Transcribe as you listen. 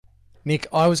Nick,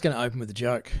 I was going to open with a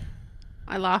joke.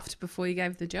 I laughed before you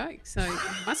gave the joke, so it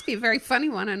must be a very funny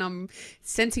one, and I'm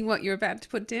sensing what you're about to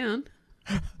put down.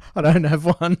 I don't have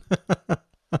one.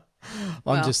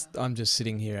 Well- I'm just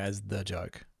sitting here as the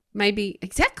joke. Maybe,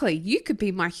 exactly, you could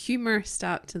be my humorous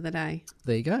start to the day.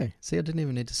 There you go. See, I didn't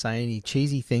even need to say any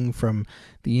cheesy thing from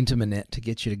the internet to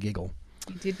get you to giggle.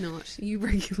 You did not. You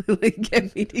regularly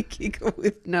get me to giggle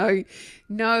with no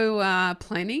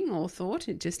planning or thought.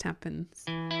 It just happens.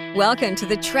 Welcome to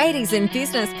the Tradies in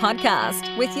Business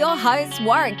podcast with your hosts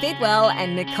Warwick Bidwell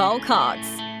and Nicole Cox.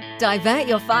 Divert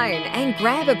your phone and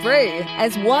grab a brew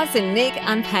as Waz and Nick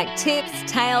unpack tips,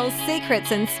 tales,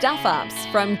 secrets and stuff-ups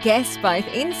from guests both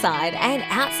inside and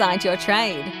outside your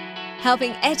trade,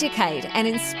 helping educate and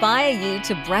inspire you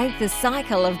to break the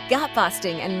cycle of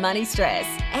gut-busting and money stress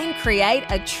and create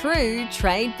a true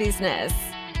trade business.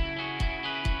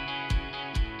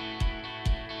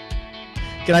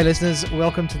 G'day listeners,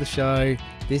 welcome to the show.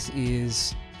 This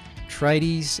is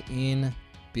Tradies in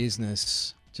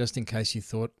Business. Just in case you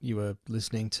thought you were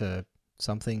listening to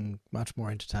something much more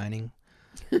entertaining.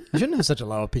 I shouldn't have such a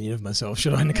low opinion of myself,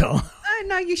 should I, Nicole?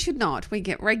 No, you should not. We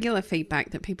get regular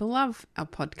feedback that people love our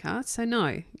podcast, so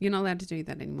no, you're not allowed to do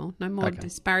that anymore. No more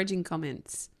disparaging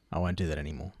comments. I won't do that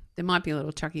anymore. There might be a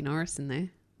little Chucky Norris in there.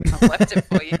 I've left it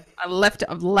for you.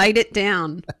 I've laid it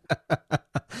down.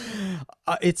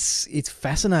 It's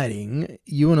fascinating.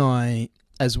 You and I,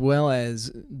 as well as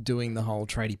doing the whole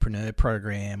Tradiepreneur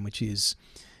program, which is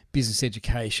business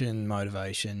education,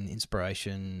 motivation,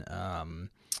 inspiration,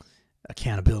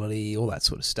 accountability, all that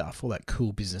sort of stuff, all that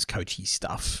cool business coachy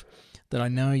stuff that I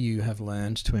know you have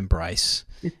learned to embrace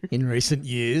in recent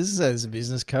years as a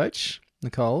business coach,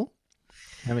 Nicole,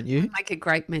 haven't you? I make a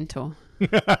great mentor.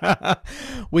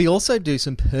 We also do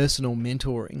some personal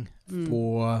mentoring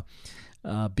for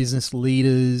business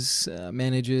leaders,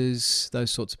 managers,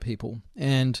 those sorts of people.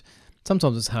 And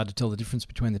sometimes it's hard to tell the difference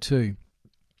between the two.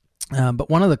 But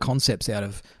one of the concepts out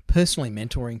of personally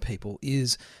mentoring people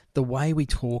is the way we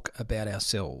talk about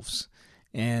ourselves.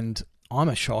 And I'm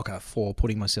a shocker for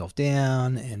putting myself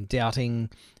down and doubting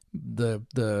the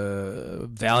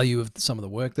value of some of the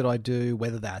work that I do,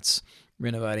 whether that's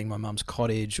renovating my mum's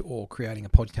cottage or creating a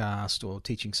podcast or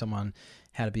teaching someone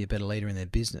how to be a better leader in their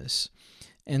business.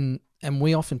 And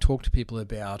we often talk to people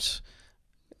about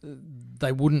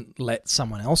they wouldn't let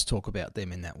someone else talk about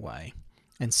them in that way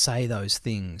and say those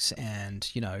things and,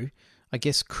 you know, I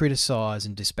guess criticize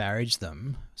and disparage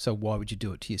them. So why would you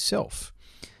do it to yourself?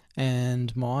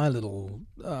 And my little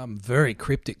very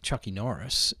cryptic Chucky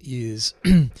Norris is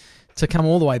to come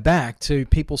all the way back to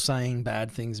people saying bad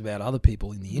things about other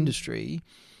people in the industry,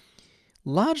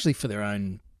 largely for their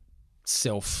own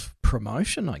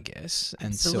self-promotion, I guess,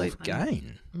 and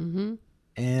self-gain. Mm-hmm.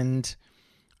 And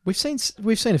we've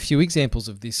seen a few examples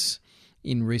of this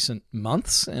in recent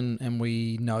months, and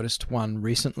we noticed one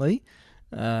recently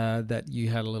that you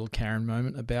had a little Karen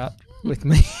moment about with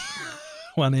me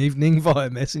one evening via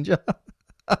Messenger.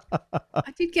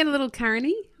 I did get a little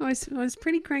Karen-y. I was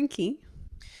pretty cranky.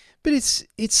 But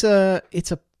it's a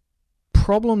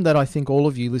problem that I think all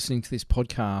of you listening to this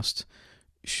podcast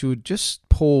should just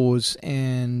pause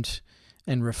and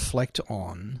reflect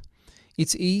on.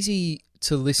 It's easy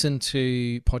to listen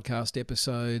to podcast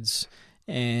episodes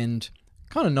and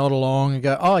kind of nod along and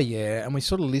go, oh yeah, and we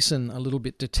sort of listen a little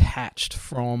bit detached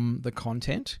from the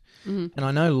content. Mm-hmm. And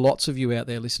I know lots of you out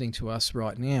there listening to us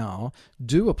right now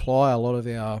do apply a lot of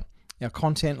our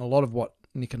content, a lot of what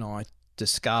Nick and I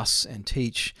discuss and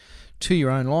teach to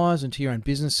your own lives and to your own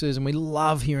businesses. And we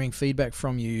love hearing feedback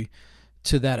from you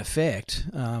to that effect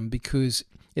because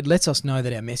it lets us know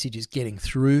that our message is getting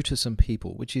through to some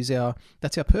people, which is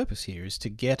that's our purpose here, is to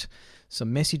get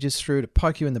some messages through to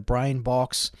poke you in the brain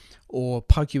box or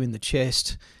poke you in the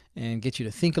chest and get you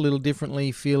to think a little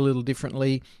differently, feel a little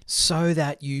differently, so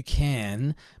that you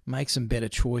can make some better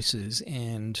choices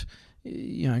and,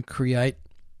 you know, create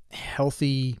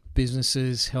healthy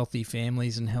businesses, healthy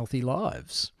families, and healthy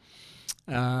lives.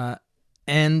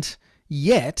 And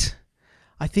yet,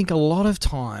 I think a lot of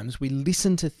times we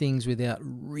listen to things without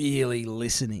really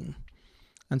listening.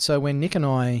 And so when Nick and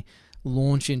I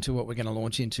launch into what we're going to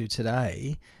launch into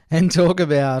today and talk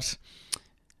about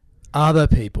other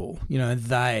people, you know,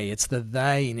 it's the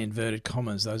they in inverted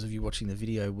commas. Those of you watching the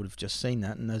video would have just seen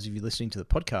that, and those of you listening to the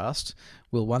podcast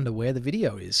will wonder where the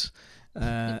video is.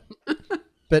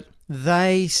 But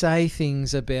they say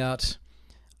things about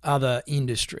other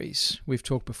industries. We've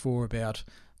talked before about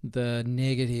the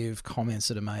negative comments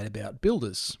that are made about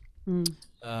builders.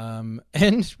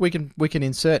 And we can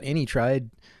insert any trade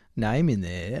name in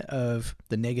there of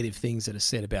the negative things that are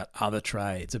said about other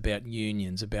trades, about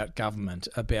unions, about government,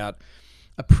 about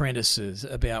apprentices,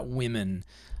 about women,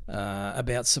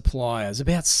 about suppliers,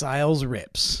 about sales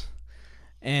reps.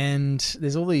 And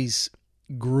there's all these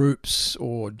groups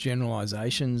or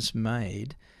generalizations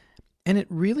made, and it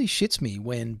really shits me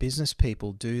when business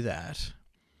people do that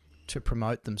to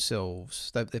promote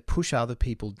themselves. They push other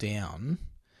people down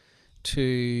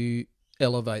to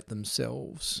elevate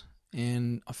themselves,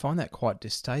 and I find that quite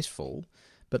distasteful.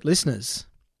 But listeners,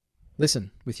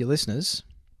 listen, with your listeners,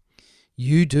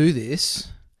 you do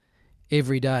this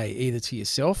every day, either to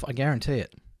yourself, I guarantee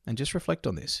it, and just reflect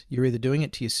on this. You're either doing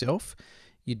it to yourself,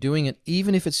 you're doing it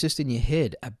even if it's just in your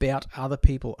head about other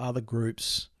people, other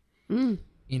groups,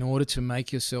 in order to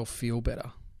make yourself feel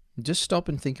better. Just stop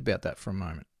and think about that for a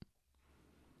moment.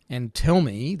 And tell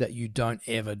me that you don't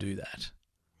ever do that.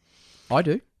 I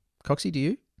do. Coxie, do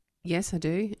you? Yes, I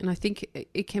do. And I think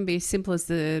it can be as simple as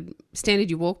the standard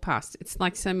you walk past. It's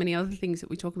like so many other things that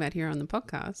we talk about here on the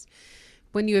podcast.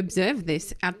 When you observe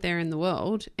this out there in the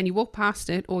world and you walk past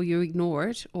it, or you ignore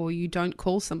it, or you don't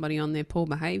call somebody on their poor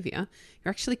behaviour, you're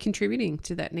actually contributing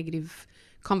to that negative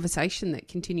conversation that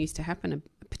continues to happen,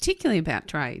 particularly about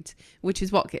trades, which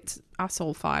is what gets us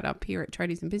all fired up here at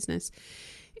Tradies in Business,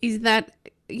 is that,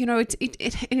 you know,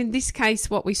 in this case,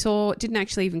 what we saw didn't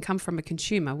actually even come from a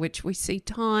consumer, which we see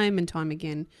time and time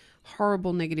again,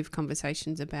 horrible negative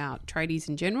conversations about tradies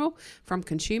in general from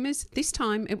consumers. This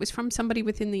time it was from somebody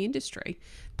within the industry,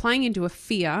 playing into a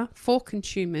fear for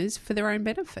consumers for their own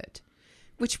benefit,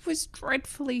 which was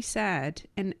dreadfully sad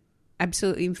and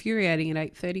absolutely infuriating at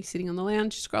 8:30 sitting on the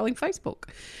lounge scrolling Facebook.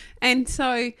 And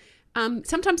so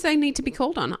sometimes they need to be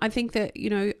called on. I think that, you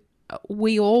know,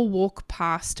 we all walk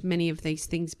past many of these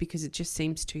things because it just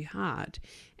seems too hard.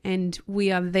 And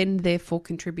we are then therefore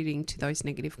contributing to those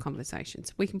negative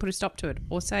conversations. We can put a stop to it,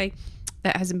 or say,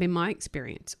 that hasn't been my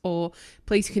experience, or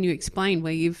please can you explain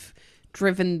where you've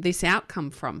driven this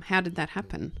outcome from? How did that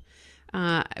happen?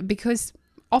 Because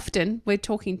often we're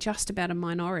talking just about a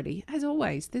minority. As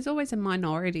always, there's always a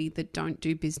minority that don't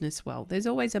do business well. There's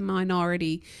always a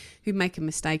minority who make a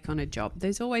mistake on a job.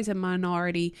 There's always a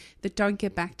minority that don't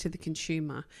get back to the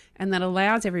consumer. And that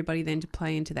allows everybody then to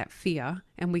play into that fear.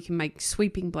 And we can make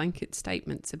sweeping blanket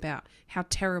statements about how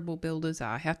terrible builders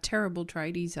are, how terrible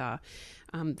tradies are.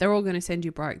 They're all going to send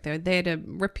you broke. They're there to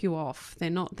rip you off. They're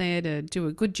not there to do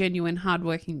a good, genuine,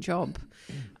 hardworking job.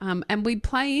 And we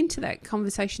play into that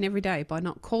conversation every day by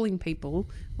not calling people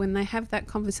when they have that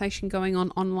conversation going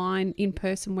on online, in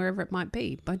person, wherever it might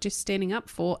be, by just standing up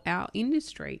for our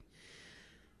industry.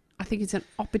 I think it's an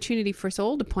opportunity for us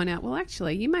all to point out, well,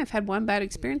 actually, you may have had one bad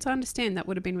experience. I understand that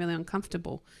would have been really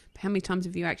uncomfortable. But how many times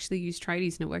have you actually used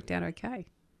tradies and it worked out okay?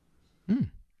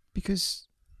 Because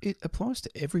it applies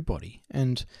to everybody.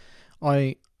 And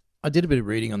I did a bit of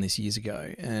reading on this years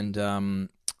ago, and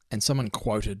someone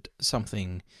quoted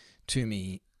something to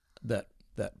me that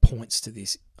points to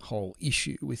this whole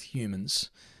issue with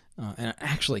humans. And it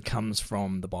actually comes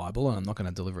from the Bible, and I'm not going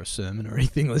to deliver a sermon or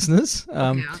anything, listeners.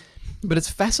 But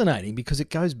it's fascinating because it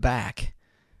goes back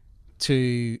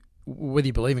to whether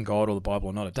you believe in God or the Bible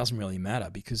or not, it doesn't really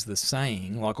matter, because the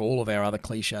saying, like all of our other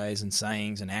cliches and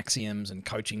sayings and axioms and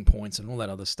coaching points and all that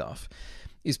other stuff,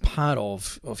 is part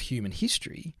of human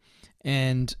history.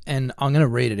 And I'm going to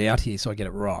read it out here so I get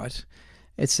it right.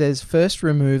 It says, first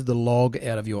remove the log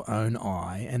out of your own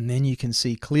eye, and then you can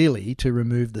see clearly to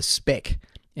remove the speck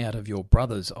out of your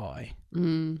brother's eye.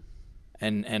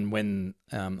 And when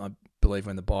I believe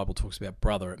when the Bible talks about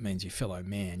brother, it means your fellow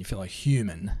man, your fellow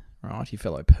human, right? Your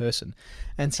fellow person.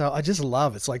 And so I just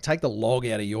love, it's like take the log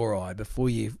out of your eye before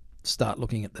you start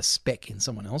looking at the speck in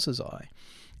someone else's eye.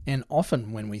 And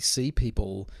often when we see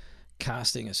people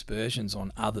casting aspersions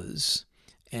on others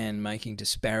and making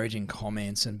disparaging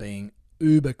comments and being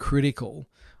uber critical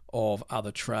of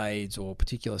other trades or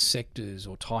particular sectors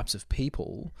or types of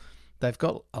people, they've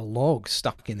got a log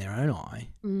stuck in their own eye.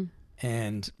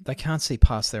 And they can't see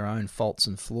past their own faults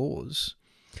and flaws.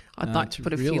 I'd like to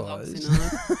put a few logs in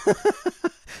on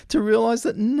to realise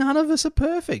that none of us are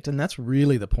perfect. And that's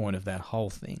really the point of that whole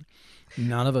thing.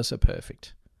 None of us are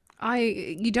perfect.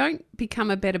 You don't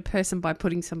become a better person by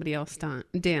putting somebody else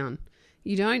down.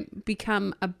 You don't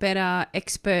become a better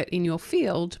expert in your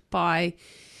field by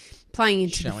playing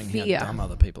into showing the fear. How dumb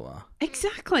other people are.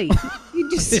 Exactly. You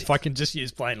just, if I can just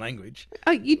use plain language.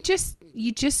 Oh, you just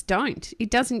don't. It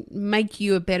doesn't make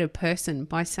you a better person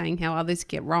by saying how others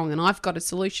get wrong and I've got a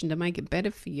solution to make it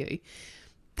better for you.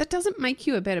 That doesn't make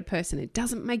you a better person. It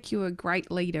doesn't make you a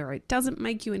great leader. It doesn't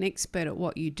make you an expert at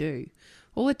what you do.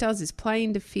 All it does is play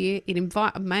into fear.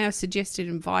 May I suggest it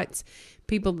invites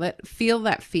people that feel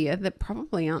that fear, that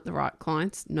probably aren't the right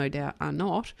clients, no doubt are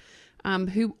not,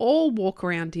 who all walk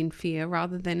around in fear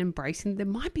rather than embracing. There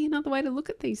might be another way to look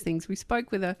at these things. We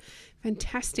spoke with a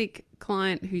fantastic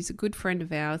client who's a good friend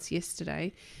of ours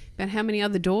yesterday about how many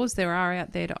other doors there are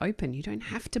out there to open. You don't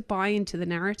have to buy into the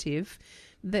narrative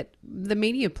that the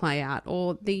media play out,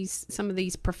 or some of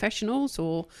these professionals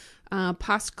or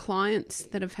past clients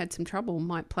that have had some trouble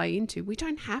might play into. We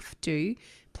don't have to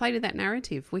play to that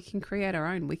narrative. We can create our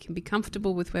own. We can be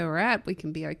comfortable with where we're at. We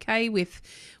can be okay with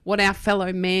what our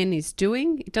fellow man is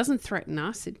doing. It doesn't threaten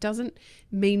us. It doesn't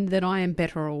mean that I am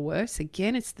better or worse.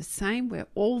 Again, it's the same. We're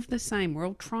all the same. We're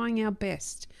all trying our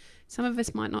best. Some of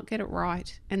us might not get it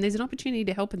right. And there's an opportunity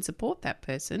to help and support that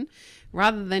person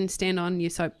rather than stand on your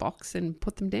soapbox and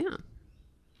put them down.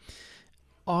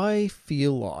 I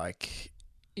feel like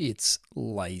it's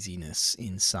laziness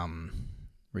in some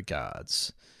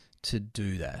regards to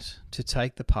do that, to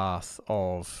take the path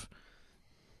of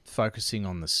focusing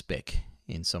on the speck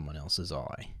in someone else's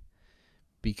eye.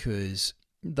 Because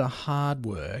the hard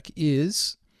work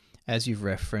is, as you've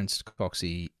referenced,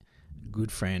 Coxie,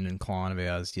 good friend and client of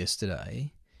ours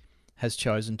yesterday, has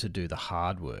chosen to do the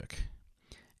hard work.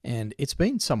 And it's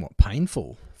been somewhat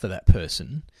painful for that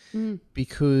person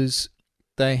because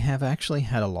they have actually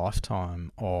had a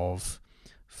lifetime of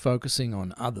focusing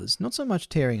on others, not so much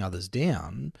tearing others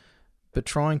down, but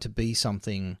trying to be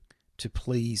something to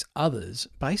please others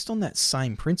based on that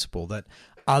same principle that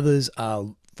others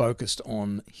are focused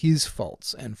on his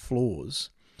faults and flaws.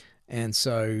 And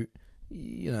so,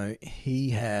 he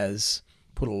has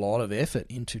put a lot of effort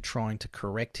into trying to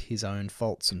correct his own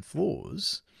faults and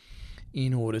flaws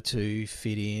in order to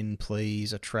fit in,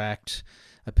 please, attract,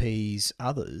 appease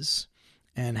others,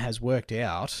 and has worked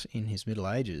out in his middle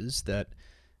ages that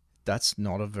that's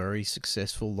not a very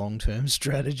successful long-term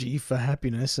strategy for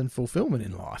happiness and fulfillment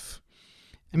in life.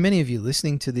 And many of you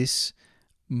listening to this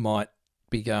might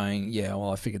be going, yeah,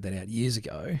 well, I figured that out years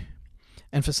ago.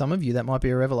 And for some of you, that might be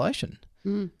a revelation.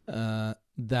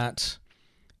 That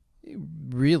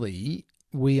really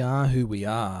we are who we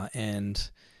are. And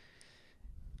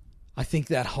I think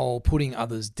that whole putting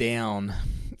others down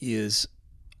is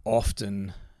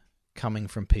often coming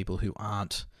from people who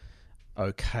aren't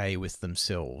okay with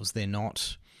themselves. They're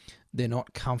not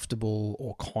comfortable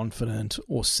or confident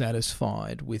or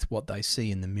satisfied with what they see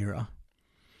in the mirror.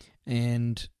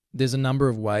 And there's a number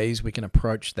of ways we can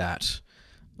approach that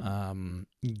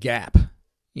gap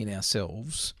in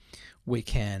ourselves. We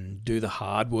can do the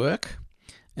hard work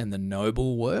and the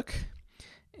noble work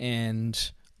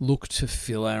and look to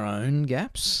fill our own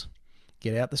gaps.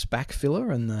 Get out the spack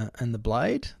filler and the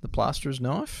blade, the plasterer's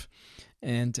knife,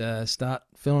 and start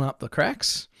filling up the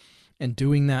cracks, and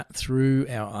doing that through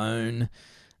our own,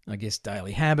 I guess,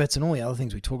 daily habits and all the other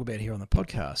things we talk about here on the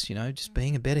podcast. Just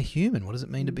being a better human. What does it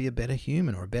mean to be a better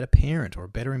human, or a better parent, or a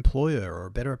better employer, or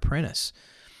a better apprentice?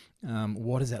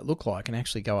 What does that look like? And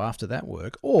actually go after that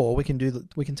work. Or we can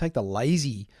take the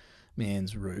lazy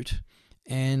man's route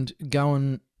and go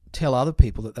and tell other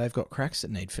people that they've got cracks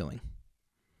that need filling,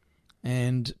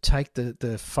 and take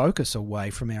the focus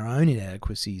away from our own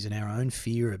inadequacies and our own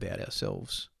fear about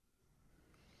ourselves.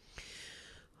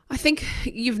 I think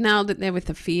you've nailed it there with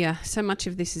the fear. So much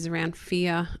of this is around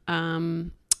fear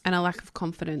and a lack of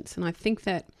confidence. And I think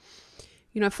that,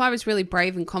 if I was really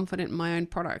brave and confident in my own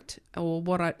product or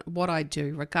what I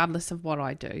do, regardless of what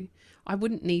I do, I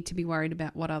wouldn't need to be worried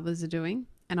about what others are doing.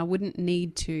 And I wouldn't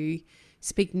need to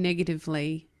speak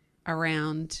negatively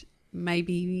around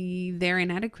maybe their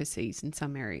inadequacies in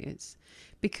some areas,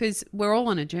 because we're all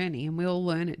on a journey and we all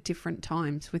learn at different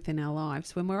times within our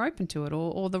lives when we're open to it,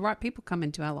 or the right people come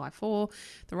into our life, or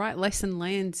the right lesson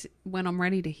lands when I'm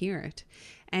ready to hear it.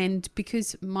 And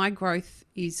because my growth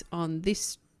is on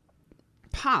this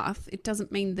path, it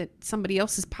doesn't mean that somebody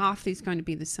else's path is going to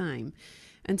be the same.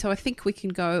 And so I think we can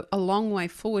go a long way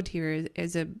forward here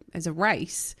as a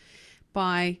race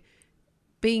by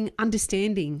being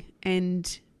understanding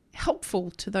and helpful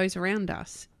to those around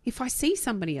us. If I see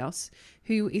somebody else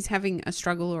who is having a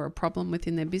struggle or a problem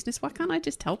within their business, why can't I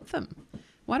just help them?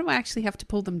 Why do I actually have to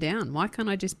pull them down? Why can't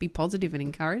I just be positive and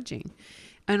encouraging?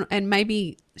 And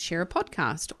maybe share a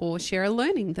podcast or share a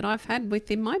learning that I've had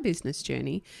within my business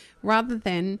journey, rather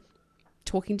than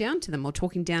talking down to them or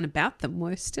talking down about them,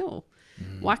 worse still.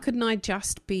 Why couldn't I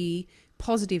just be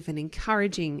positive and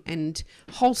encouraging and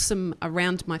wholesome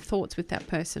around my thoughts with that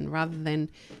person, rather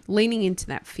than leaning into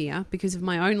that fear because of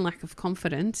my own lack of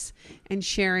confidence and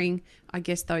sharing, I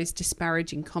guess, those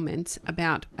disparaging comments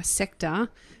about a sector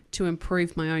to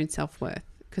improve my own self-worth,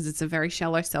 because it's a very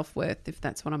shallow self-worth if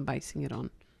that's what I'm basing it on.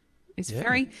 It's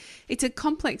Yeah. it's a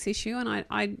complex issue,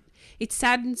 and it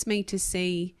saddens me to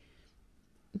see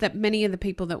that many of the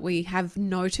people that we have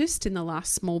noticed in the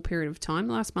last small period of time,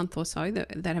 last month or so,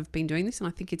 that have been doing this, and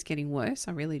I think it's getting worse,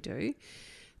 I really do,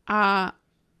 are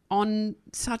on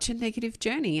such a negative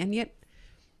journey. And yet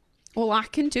all I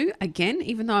can do, again,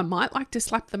 even though I might like to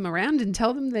slap them around and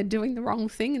tell them they're doing the wrong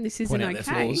thing and this isn't Point out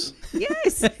their okay. flaws.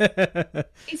 Yes.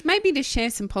 Is maybe to share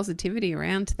some positivity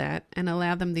around that and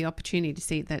allow them the opportunity to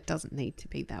see that it doesn't need to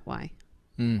be that way.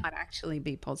 Might actually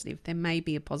be positive. There may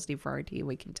be a positive road here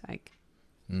we can take.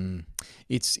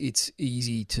 It's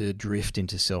easy to drift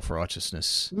into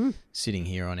self-righteousness sitting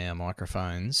here on our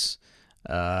microphones,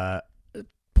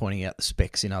 pointing out the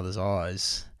specks in others'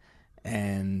 eyes,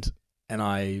 and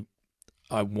I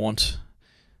want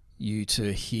you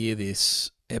to hear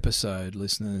this episode,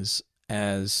 listeners,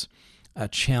 as a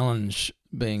challenge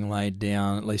being laid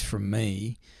down, at least from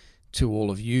me, to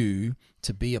all of you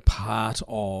to be a part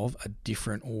of a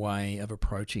different way of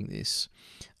approaching this.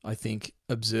 I think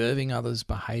observing others'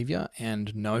 behaviour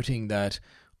and noting that,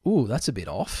 ooh, that's a bit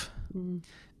off.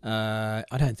 I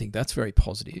don't think that's very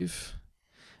positive.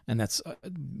 And that's,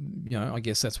 I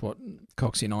guess that's what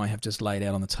Coxie and I have just laid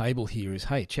out on the table here is,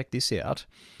 hey, check this out.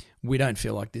 We don't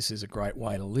feel like this is a great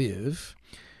way to live.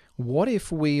 What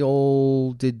if we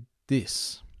all did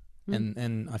this?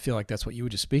 And I feel like that's what you were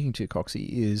just speaking to, Coxie,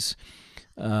 is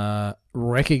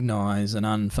recognise an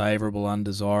unfavourable,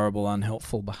 undesirable,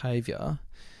 unhelpful behaviour.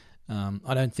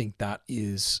 I don't think that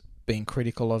is being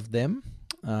critical of them.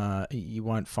 You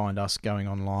won't find us going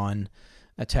online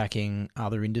attacking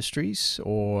other industries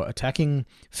or attacking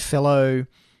fellow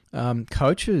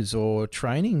coaches or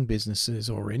training businesses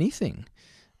or anything.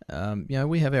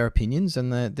 We have our opinions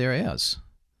and they're ours.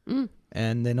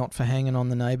 And they're not for hanging on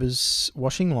the neighbour's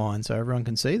washing line so everyone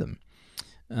can see them.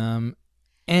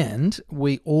 And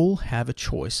we all have a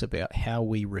choice about how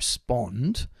we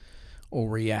respond or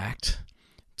react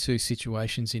to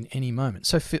situations in any moment.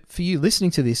 So for you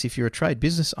listening to this, if you're a trade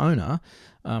business owner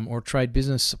or a trade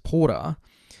business supporter,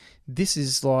 this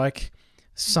is like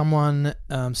someone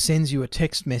sends you a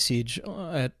text message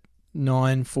at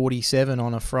 9:47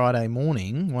 on a Friday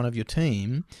morning, one of your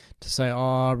team, to say,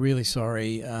 oh, really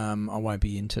sorry, I won't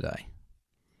be in today.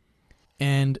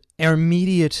 And our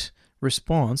immediate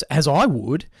response, as I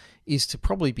would, is to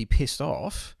probably be pissed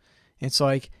off. It's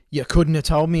like, you couldn't have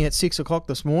told me at 6 o'clock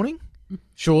this morning?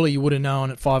 Surely you would have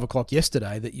known at 5 o'clock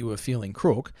yesterday that you were feeling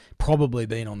crook, probably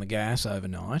been on the gas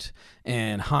overnight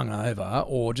and hungover,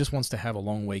 or just wants to have a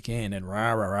long weekend and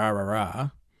rah, rah, rah, rah, rah.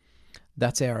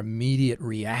 That's our immediate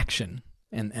reaction.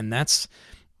 And that's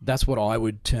what I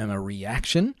would term a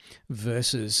reaction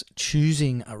versus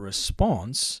choosing a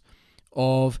response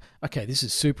of, okay, this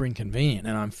is super inconvenient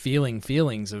and I'm feeling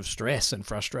feelings of stress and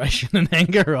frustration and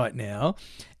anger right now,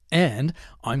 and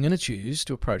I'm going to choose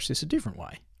to approach this a different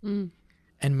way.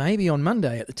 And maybe on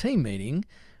Monday at the team meeting,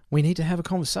 we need to have a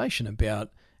conversation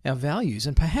about our values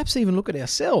and perhaps even look at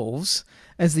ourselves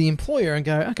as the employer and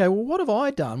go, okay, well, what have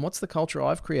I done? What's the culture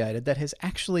I've created that has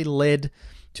actually led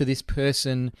to this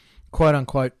person, quote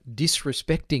unquote,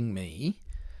 disrespecting me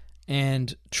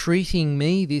and treating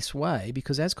me this way?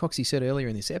 Because as Coxie said earlier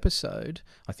in this episode,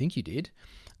 I think you did,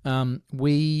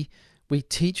 we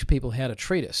teach people how to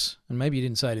treat us. And maybe you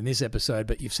didn't say it in this episode,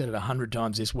 but you've said it 100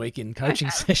 times this week in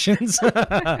coaching sessions,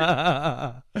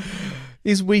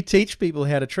 is we teach people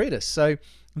how to treat us. So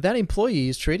that employee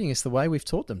is treating us the way we've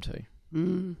taught them to.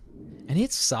 And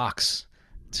it sucks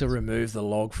to remove the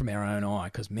log from our own eye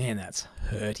because, man, that's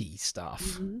hurty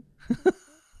stuff.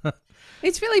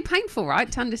 It's really painful, right,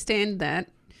 to understand that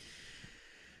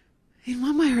in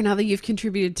one way or another you've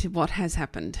contributed to what has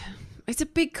happened. It's a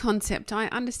big concept. I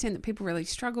understand that people really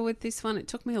struggle with this one. It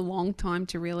took me a long time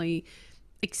to really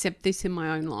accept this in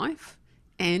my own life.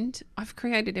 And I've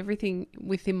created everything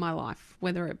within my life,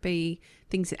 whether it be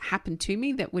things that happen to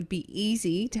me that would be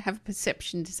easy to have a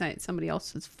perception to say it's somebody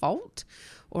else's fault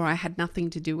or I had nothing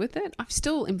to do with it. I've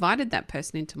still invited that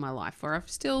person into my life, or I've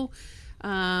still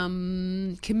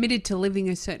committed to living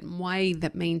a certain way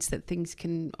that means that things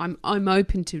can, I'm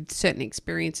open to certain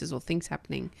experiences or things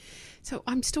happening. So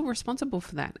I'm still responsible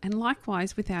for that. And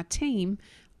likewise with our team,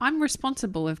 I'm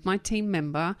responsible if my team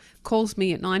member calls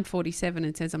me at 9:47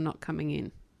 and says I'm not coming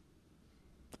in.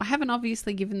 I haven't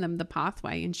obviously given them the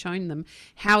pathway and shown them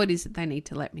how it is that they need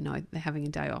to let me know they're having a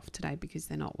day off today because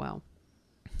they're not well.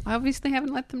 I obviously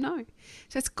haven't let them know.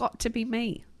 So it's got to be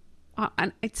me.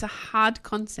 And it's a hard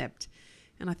concept.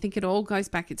 And I think it all goes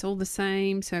back. It's all the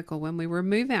same circle. When we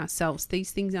remove ourselves,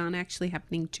 these things aren't actually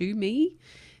happening to me.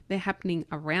 They're happening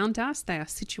around us. They are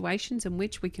situations in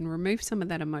which we can remove some of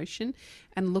that emotion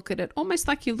and look at it almost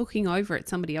like you're looking over at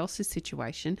somebody else's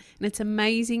situation. And it's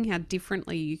amazing how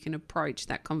differently you can approach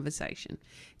that conversation.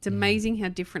 It's amazing how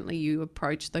differently you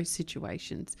approach those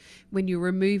situations when you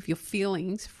remove your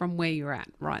feelings from where you're at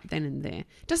right then and there.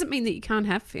 Doesn't mean that you can't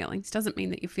have feelings. Doesn't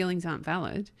mean that your feelings aren't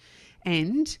valid.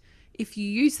 And if you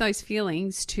use those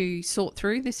feelings to sort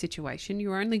through the situation,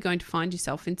 you're only going to find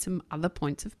yourself in some other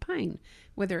points of pain,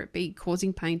 whether it be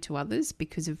causing pain to others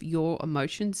because of your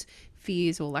emotions,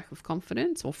 fears, or lack of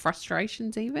confidence, or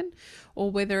frustrations even,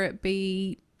 or whether it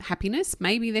be happiness.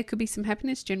 Maybe there could be some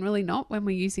happiness, generally not when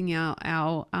we're using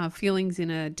our feelings in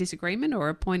a disagreement or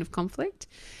a point of conflict.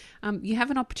 You have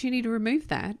an opportunity to remove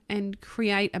that and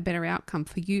create a better outcome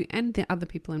for you and the other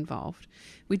people involved.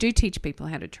 We do teach people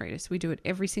how to treat us. We do it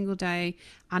every single day,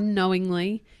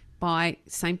 unknowingly, by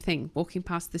same thing, walking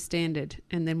past the standard,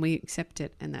 and then we accept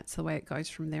it, and that's the way it goes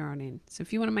from there on in. So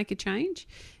if you want to make a change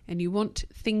and you want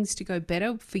things to go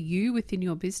better for you within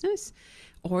your business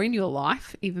or in your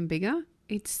life, even bigger,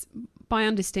 it's by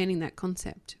understanding that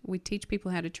concept. We teach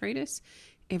people how to treat us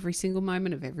every single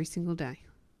moment of every single day.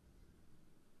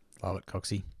 Love it,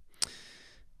 Coxie.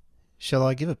 Shall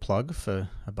I give a plug for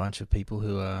a bunch of people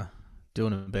who are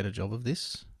doing a better job of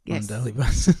this on a daily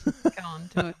basis? Go on,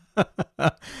 do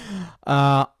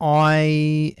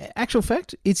it. Actual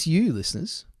fact, it's you,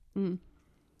 listeners.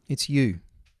 It's you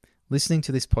listening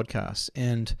to this podcast,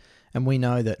 and we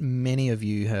know that many of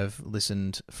you have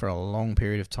listened for a long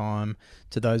period of time.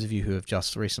 To those of you who have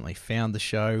just recently found the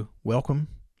show, welcome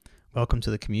to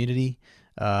the community.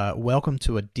 Welcome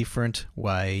to a different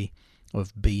way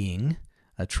of being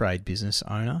a trade business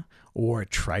owner, or a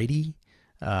tradie,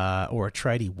 or a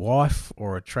tradie wife,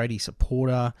 or a tradie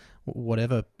supporter,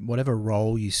 whatever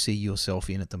role you see yourself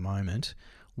in at the moment.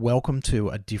 Welcome to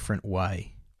a different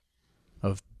way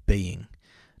of being.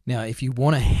 Now, if you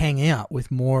want to hang out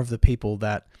with more of the people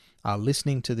that are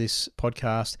listening to this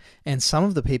podcast, and some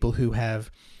of the people who have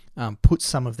put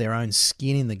some of their own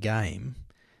skin in the game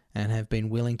and have been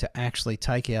willing to actually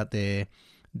take out their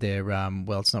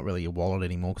well, it's not really a wallet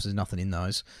anymore because there's nothing in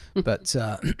those, but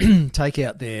take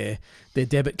out their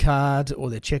debit card or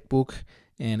their checkbook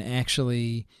and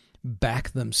actually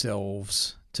back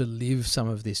themselves to live some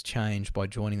of this change by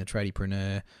joining the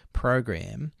Tradiepreneur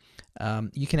program.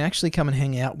 You can actually come and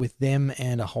hang out with them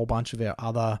and a whole bunch of our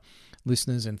other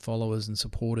listeners and followers and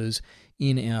supporters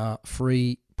in our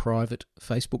free private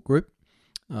Facebook group.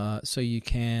 So you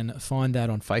can find that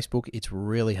on Facebook. It's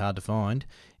really hard to find.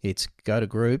 It's go to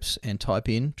groups and type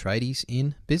in Tradies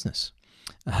in Business.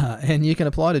 And you can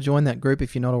apply to join that group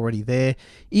if you're not already there.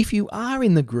 If you are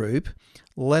in the group,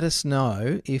 let us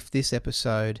know if this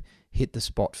episode hit the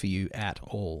spot for you at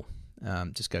all.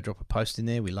 Just go drop a post in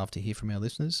there. We love to hear from our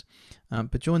listeners.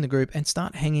 But join the group and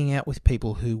start hanging out with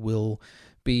people who will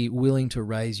be willing to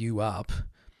raise you up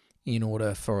in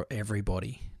order for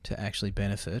everybody to actually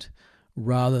benefit,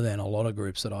 rather than a lot of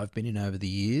groups that I've been in over the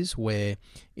years where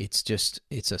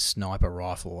it's a sniper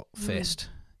rifle fest.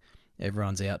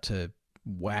 Everyone's out to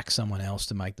whack someone else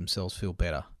to make themselves feel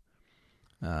better.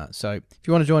 So if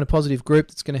you want to join a positive group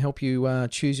that's going to help you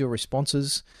choose your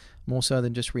responses more so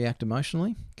than just react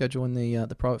emotionally, go join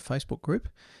the private Facebook group.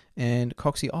 And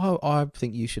Coxie, I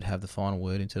think you should have the final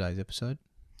word in today's episode.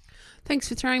 Thanks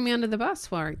for throwing me under the bus,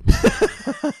 Warwick.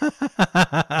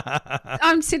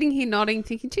 I'm sitting here nodding,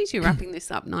 thinking, geez, you're wrapping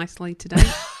this up nicely today.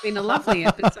 It's been a lovely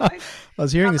episode. I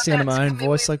was hearing the sound of my own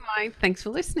voice. Thanks for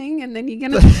listening, and then you're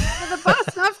going to throw the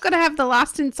bus. And I've got to have the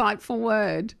last insightful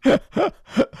word.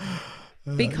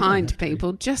 Be kind,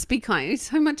 people. Just be kind. It's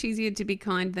so much easier to be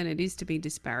kind than it is to be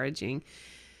disparaging.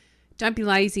 Don't be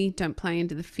lazy. Don't play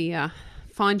into the fear.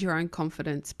 Find your own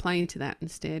confidence. Play into that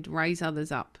instead. Raise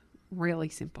others up. Really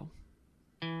simple.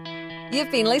 You've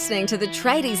been listening to the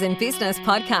Tradies in Business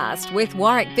podcast with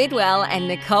Warwick Bidwell and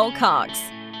Nicole Cox.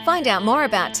 Find out more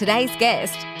about today's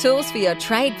guest, tools for your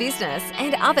trade business,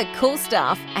 and other cool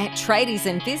stuff at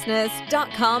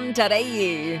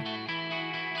tradiesinbusiness.com.au.